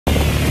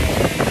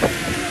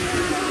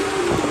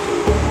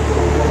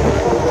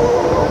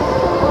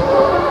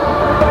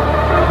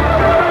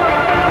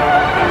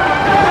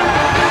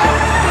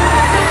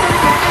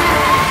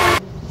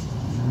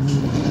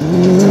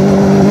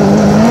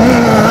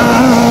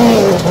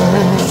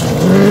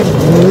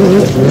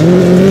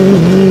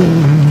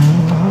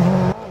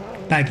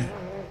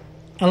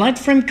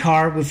frame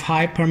car with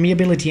high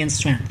permeability and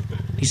strength,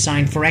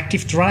 designed for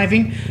active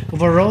driving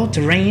over road,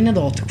 terrain and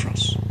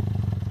autocross.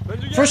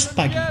 First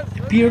Buggy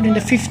appeared in the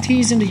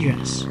 50s in the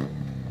US.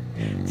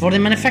 For the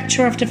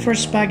manufacture of the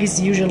first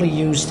Buggies usually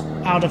used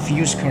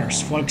out-of-use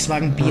cars,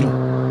 Volkswagen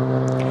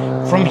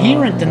Beetle. From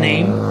here and the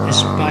name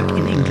as bug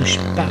in English,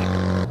 bug.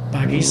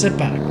 Buggy is a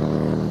bug.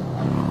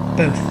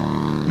 Both.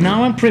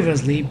 Now and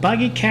previously,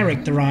 Buggy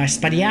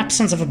characterized by the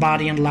absence of a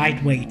body and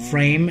lightweight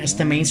frame as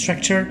the main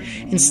structure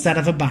instead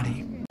of a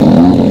body.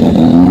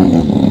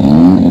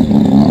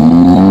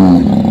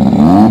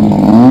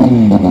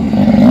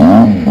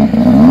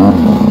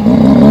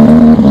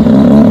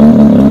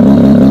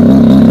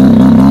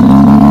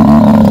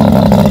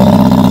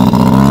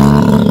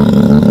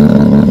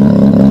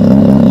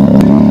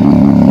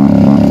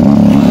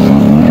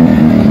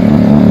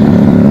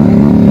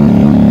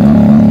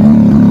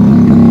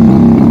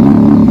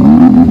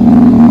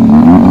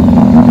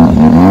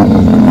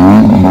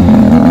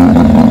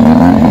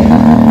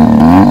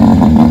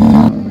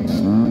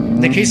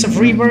 In the case of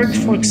reworked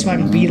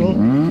Volkswagen Beetle,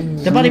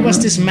 the body was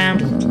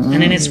dismantled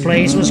and in its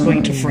place was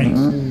going to frame.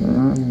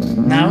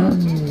 Now,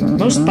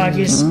 most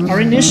Buggies are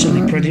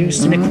initially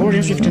produced in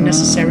accordance with the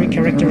necessary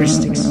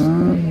characteristics.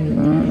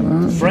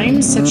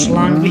 Frames such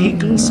long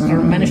vehicles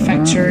are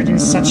manufactured in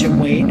such a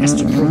way as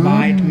to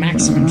provide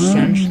maximum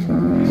strength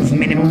with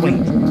minimum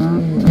weight.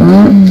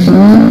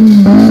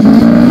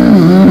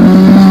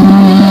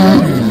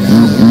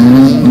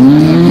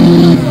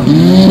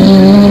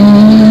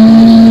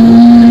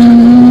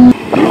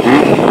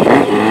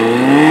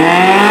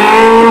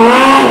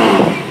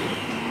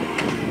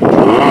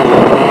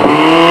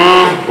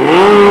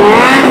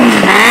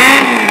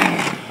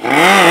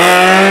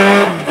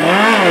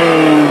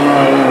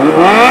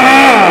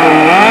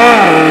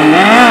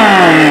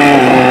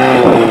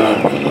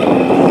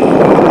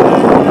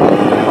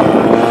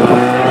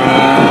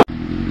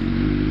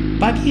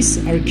 Buggies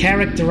are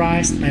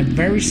characterized by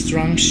very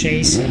strong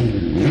chassis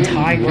and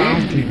high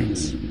ground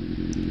clearance.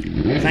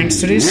 Thanks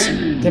to this,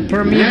 the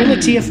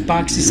permeability of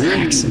bugs is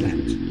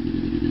excellent.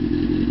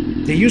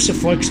 The use of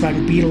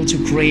Volkswagen Beetle to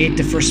create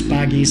the first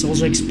Buggy is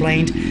also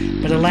explained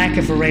by the lack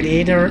of a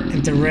radiator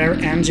and the rare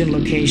engine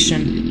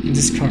location in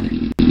this car.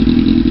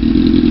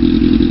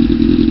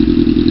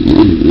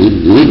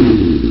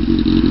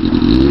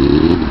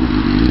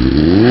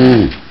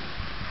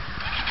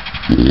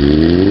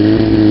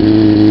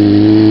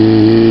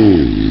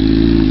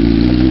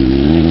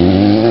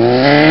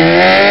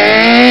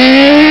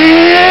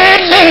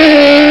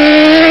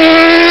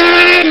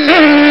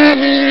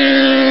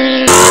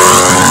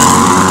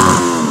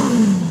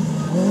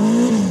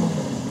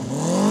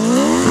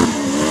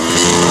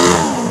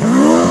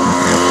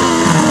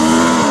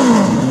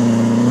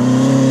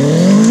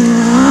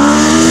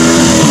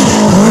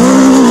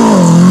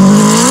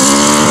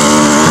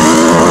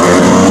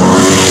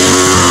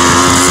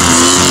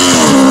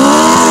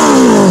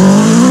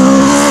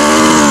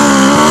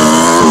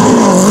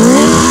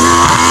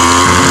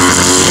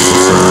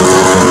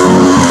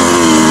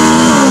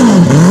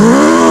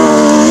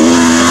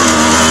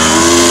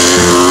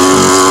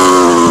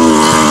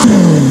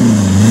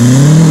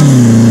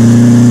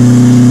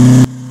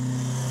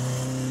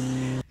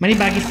 Many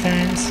Buggy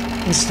fans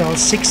install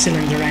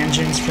 6-cylinder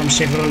engines from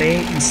Chevrolet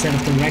instead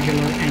of the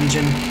regular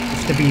engine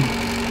of the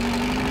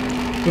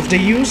Beetle. With the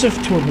use of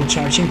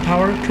turbocharging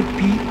power could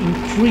be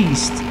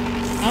increased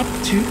up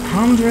to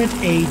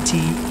 180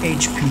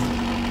 HP.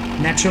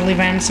 Natural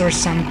events are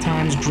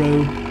sometimes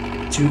grow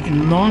to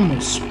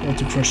enormous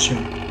autocross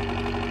show.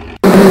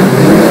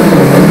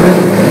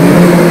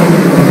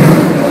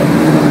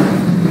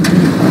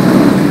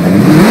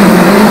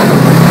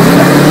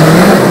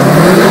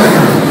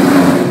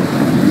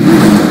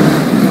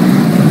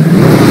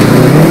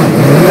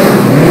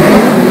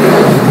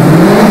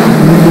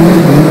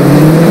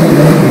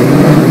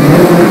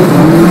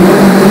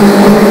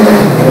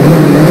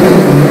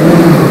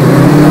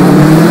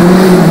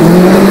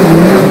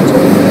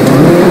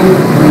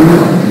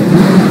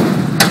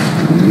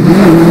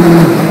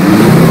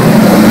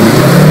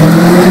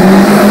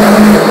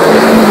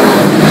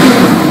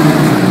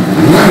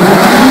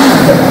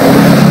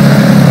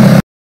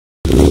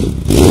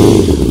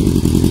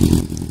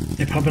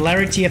 The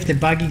popularity of the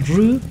Buggy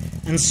grew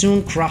and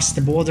soon crossed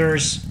the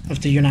borders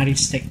of the United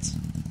States.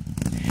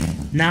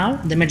 Now,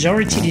 the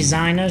majority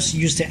designers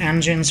use the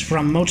engines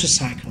from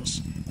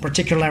motorcycles,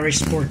 particularly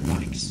sport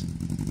bikes.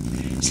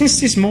 Since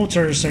these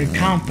motors are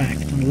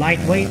compact and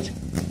lightweight,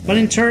 but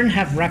in turn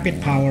have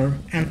rapid power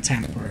and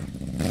temper.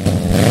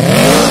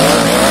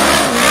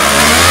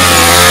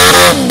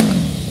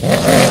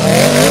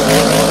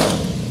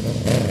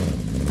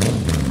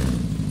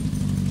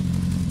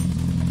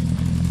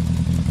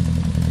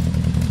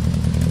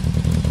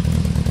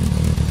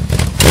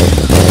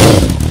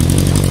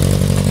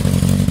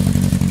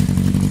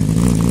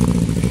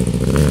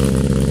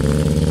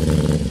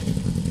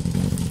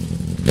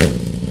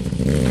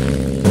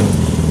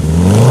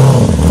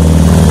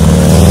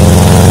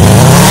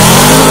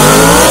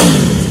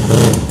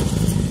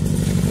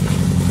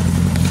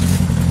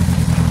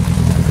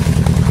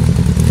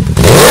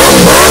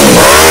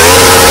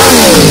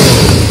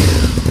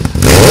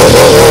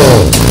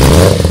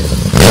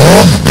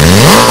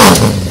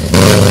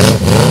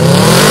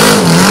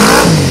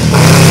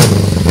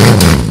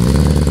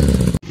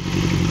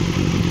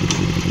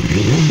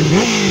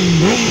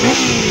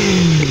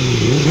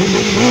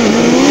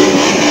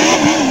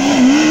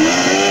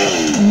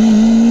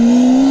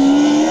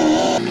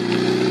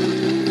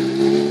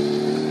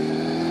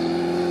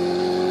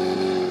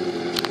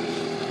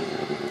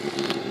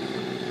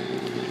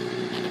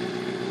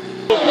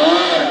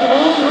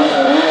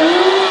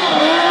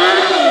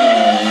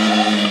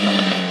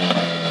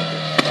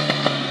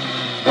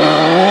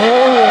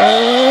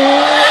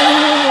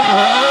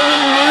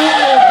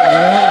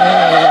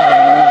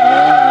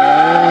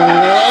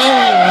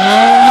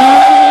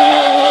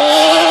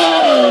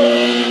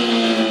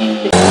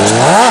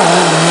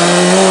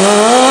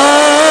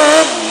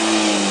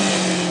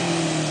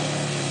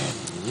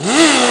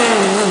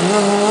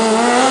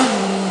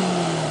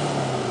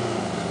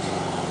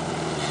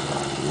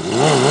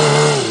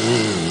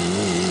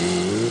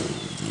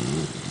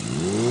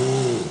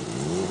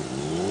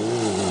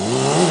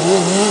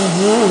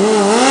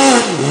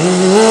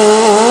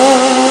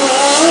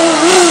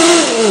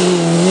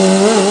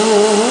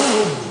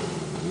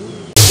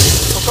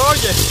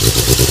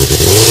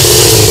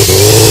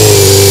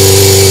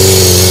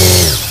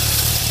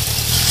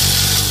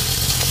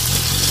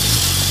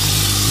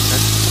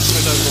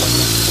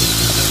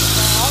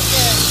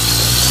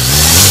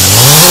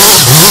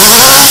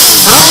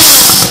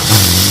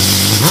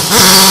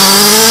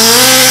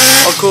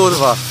 O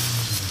kurwa.